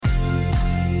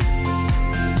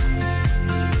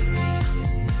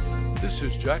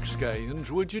Jack Scallions.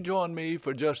 Would you join me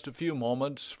for just a few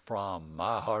moments from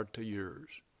my heart to yours?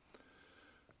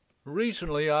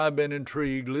 Recently, I've been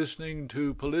intrigued listening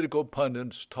to political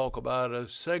pundits talk about a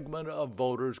segment of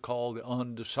voters called the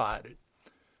undecided.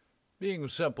 Being a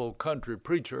simple country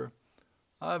preacher,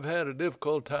 I've had a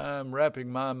difficult time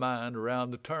wrapping my mind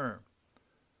around the term.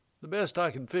 The best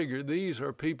I can figure, these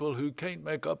are people who can't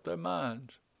make up their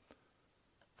minds.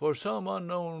 For some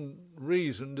unknown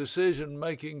reason,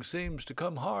 decision-making seems to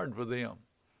come hard for them.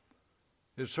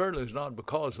 It certainly is not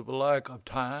because of a lack of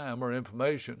time or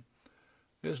information.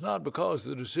 It's not because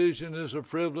the decision is a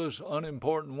frivolous,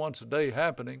 unimportant, once-a-day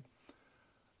happening.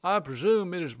 I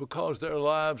presume it is because their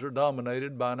lives are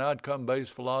dominated by an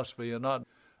outcome-based philosophy and not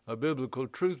a biblical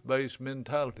truth-based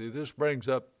mentality. This brings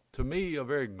up, to me, a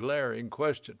very glaring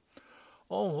question.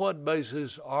 On what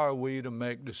basis are we to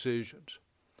make decisions?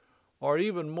 Or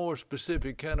even more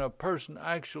specific, can a person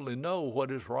actually know what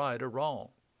is right or wrong?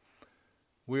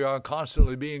 We are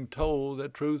constantly being told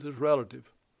that truth is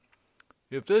relative.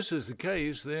 If this is the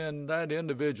case, then that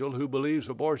individual who believes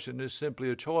abortion is simply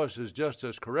a choice is just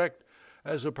as correct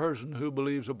as a person who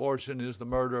believes abortion is the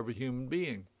murder of a human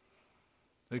being.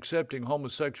 Accepting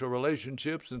homosexual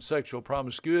relationships and sexual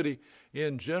promiscuity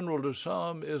in general to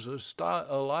some is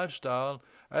a lifestyle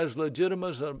as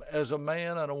legitimate as a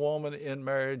man and a woman in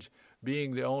marriage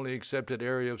being the only accepted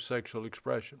area of sexual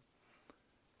expression.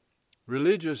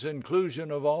 Religious inclusion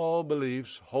of all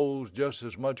beliefs holds just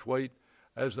as much weight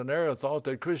as the narrow thought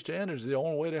that Christianity is the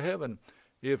only way to heaven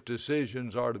if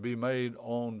decisions are to be made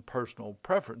on personal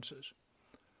preferences.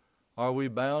 Are we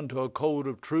bound to a code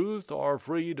of truth or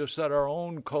free to set our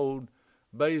own code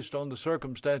based on the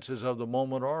circumstances of the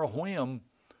moment or a whim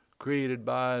created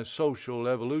by social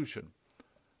evolution?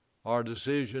 Are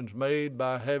decisions made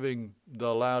by having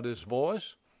the loudest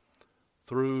voice,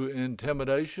 through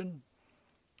intimidation,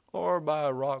 or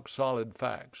by rock-solid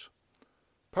facts?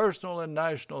 Personal and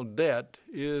national debt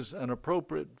is an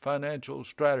appropriate financial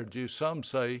strategy, some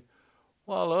say,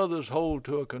 while others hold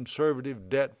to a conservative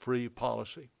debt-free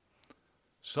policy.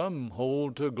 Some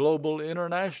hold to global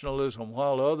internationalism,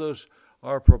 while others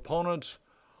are proponents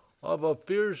of a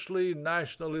fiercely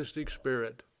nationalistic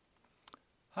spirit.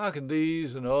 How can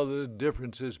these and other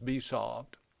differences be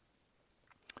solved?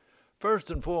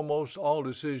 First and foremost, all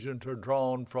decisions are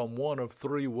drawn from one of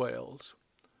three wells: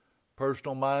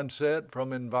 personal mindset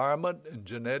from environment and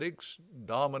genetics,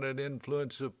 dominant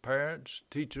influence of parents,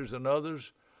 teachers, and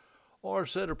others, or a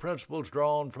set of principles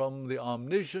drawn from the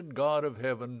omniscient God of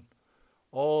heaven.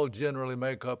 All generally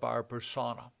make up our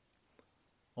persona.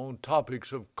 On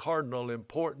topics of cardinal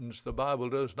importance, the Bible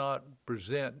does not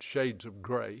present shades of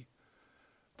gray.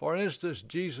 For instance,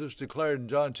 Jesus declared in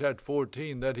John chapter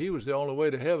 14 that he was the only way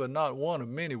to heaven, not one of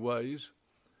many ways.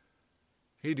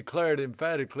 He declared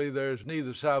emphatically, there is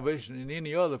neither salvation in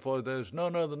any other, for there is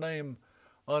none other name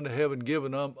under heaven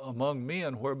given among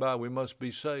men whereby we must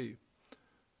be saved.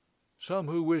 Some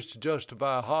who wish to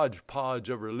justify a hodgepodge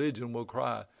of religion will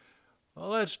cry,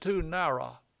 well, that's too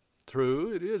narrow.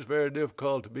 True, it is very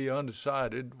difficult to be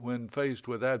undecided when faced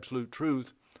with absolute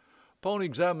truth. Upon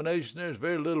examination, there's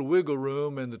very little wiggle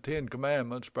room in the Ten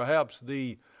Commandments. Perhaps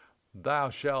the thou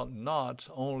shalt nots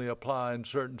only apply in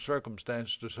certain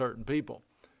circumstances to certain people.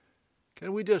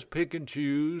 Can we just pick and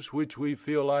choose which we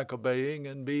feel like obeying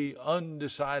and be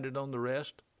undecided on the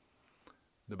rest?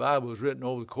 The Bible was written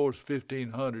over the course of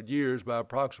 1,500 years by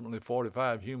approximately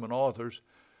 45 human authors,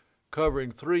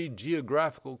 covering 3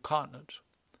 geographical continents.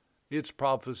 Its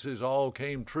prophecies all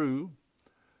came true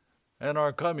and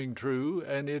are coming true,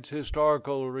 and its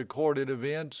historical recorded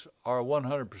events are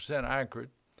 100%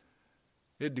 accurate.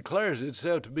 It declares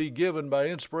itself to be given by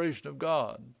inspiration of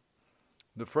God.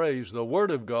 The phrase, the Word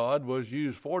of God, was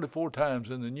used 44 times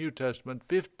in the New Testament,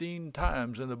 15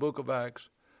 times in the book of Acts,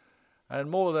 and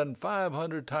more than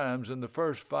 500 times in the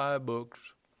first 5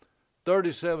 books,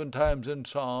 37 times in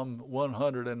Psalm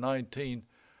 119,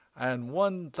 and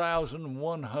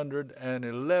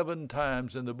 1,111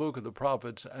 times in the book of the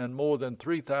prophets, and more than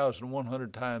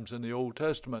 3,100 times in the Old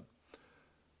Testament.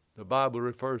 The Bible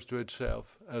refers to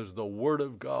itself as the Word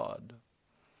of God.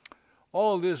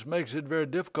 All this makes it very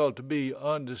difficult to be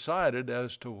undecided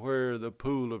as to where the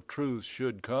pool of truth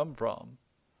should come from.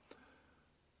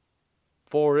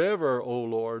 Forever, O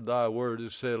Lord, thy word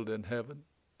is settled in heaven.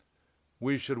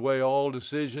 We should weigh all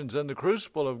decisions in the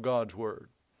crucible of God's word.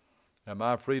 Am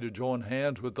I free to join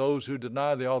hands with those who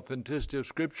deny the authenticity of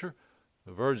Scripture,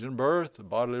 the virgin birth, the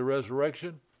bodily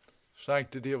resurrection,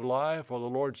 sanctity of life, or the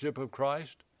lordship of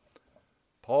Christ?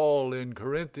 Paul in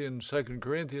 2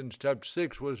 Corinthians chapter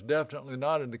 6 was definitely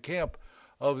not in the camp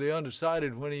of the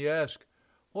undecided when he asked,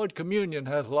 What communion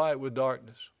hath light with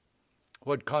darkness?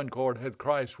 What concord hath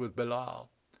Christ with Belial?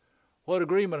 What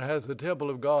agreement hath the temple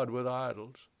of God with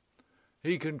idols?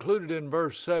 He concluded in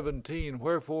verse 17,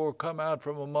 Wherefore come out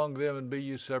from among them and be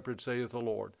ye separate, saith the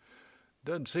Lord.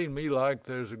 Doesn't seem to me like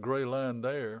there's a gray line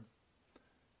there.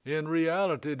 In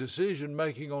reality,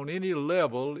 decision-making on any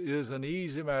level is an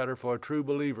easy matter for a true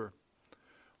believer.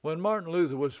 When Martin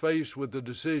Luther was faced with the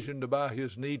decision to bow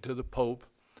his knee to the Pope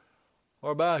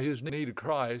or bow his knee to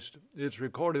Christ, it's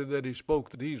recorded that he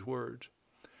spoke these words,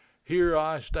 Here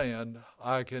I stand,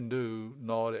 I can do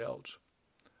naught else.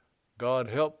 God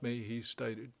help me, he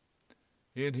stated.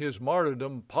 In his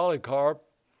martyrdom, Polycarp,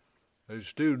 a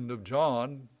student of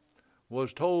John,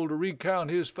 was told to recount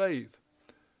his faith.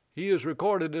 He is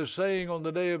recorded as saying on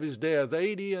the day of his death,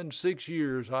 86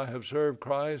 years I have served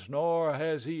Christ, nor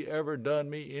has he ever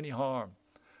done me any harm.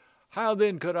 How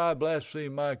then could I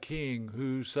blaspheme my King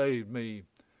who saved me?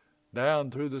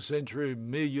 Down through the century,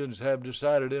 millions have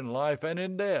decided in life and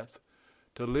in death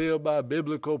to live by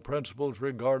biblical principles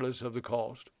regardless of the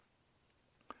cost.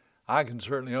 I can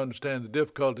certainly understand the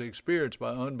difficulty experienced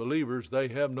by unbelievers. They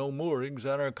have no moorings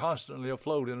and are constantly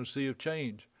afloat in a sea of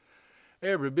change.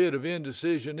 Every bit of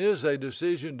indecision is a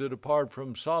decision to depart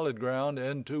from solid ground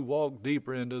and to walk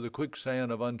deeper into the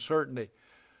quicksand of uncertainty.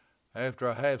 After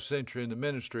a half century in the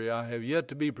ministry, I have yet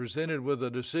to be presented with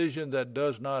a decision that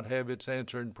does not have its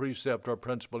answer in precept or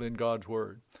principle in God's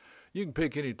Word. You can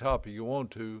pick any topic you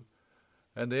want to,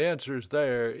 and the answer is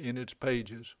there in its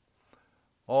pages.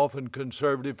 Often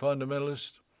conservative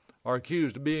fundamentalists are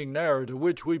accused of being narrow, to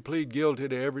which we plead guilty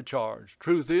to every charge.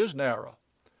 Truth is narrow,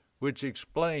 which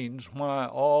explains why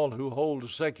all who hold to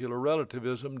secular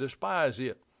relativism despise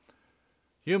it.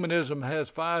 Humanism has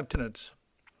 5 tenets: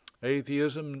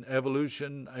 atheism,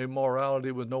 evolution, a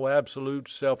morality with no absolute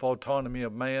self-autonomy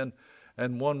of man,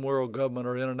 and one world government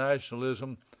or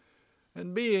internationalism.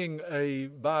 And being a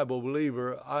Bible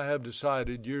believer, I have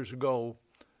decided years ago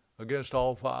against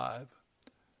all 5.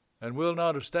 And will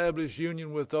not establish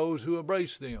union with those who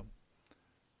embrace them.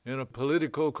 In a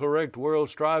political correct world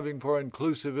striving for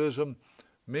inclusivism,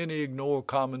 many ignore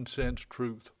common sense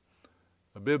truth.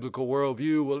 A biblical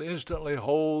worldview will instantly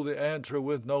hold the answer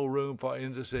with no room for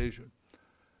indecision.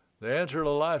 The answer to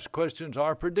life's questions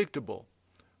are predictable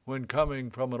when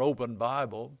coming from an open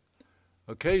Bible.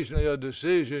 Occasionally a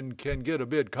decision can get a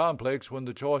bit complex when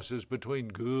the choice is between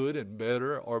good and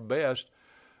better or best,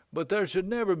 but there should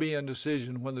never be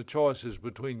indecision when the choice is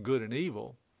between good and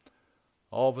evil.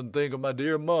 I often think of my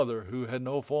dear mother, who had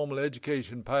no formal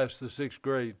education past the 6th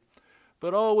grade,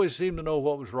 but always seemed to know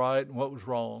what was right and what was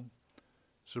wrong.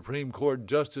 Supreme Court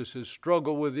justices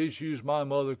struggle with issues my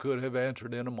mother could have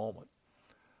answered in a moment.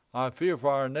 I fear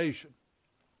for our nation.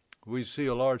 We see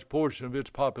a large portion of its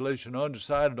population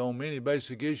undecided on many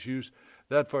basic issues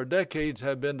that for decades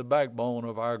have been the backbone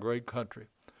of our great country.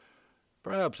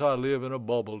 Perhaps I live in a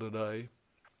bubble today.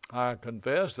 I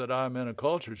confess that I am in a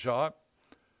culture shock.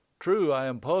 True, I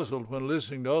am puzzled when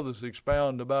listening to others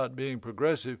expound about being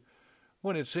progressive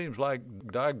when it seems like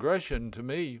digression to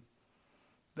me.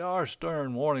 There are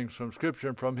stern warnings from Scripture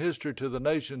and from history to the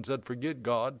nations that forget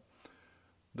God.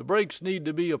 The brakes need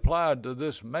to be applied to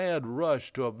this mad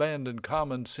rush to abandon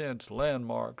common sense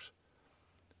landmarks.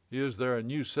 Is there a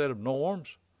new set of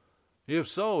norms? If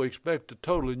so, expect a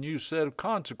totally new set of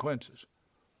consequences.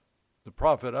 The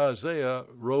prophet Isaiah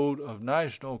wrote of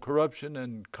national corruption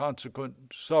and consequent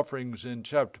sufferings in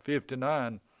chapter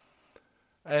 59,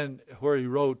 and where he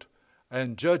wrote,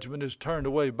 And judgment is turned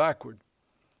away backward,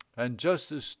 and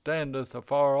justice standeth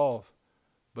afar off,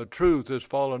 but truth is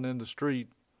fallen in the street,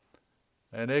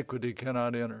 and equity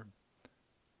cannot enter.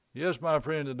 Yes, my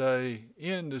friend, today,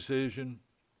 indecision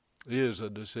is a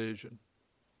decision.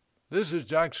 This is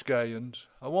Jack Scallions.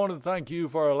 I want to thank you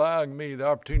for allowing me the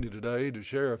opportunity today to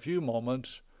share a few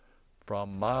moments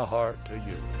from my heart to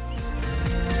you.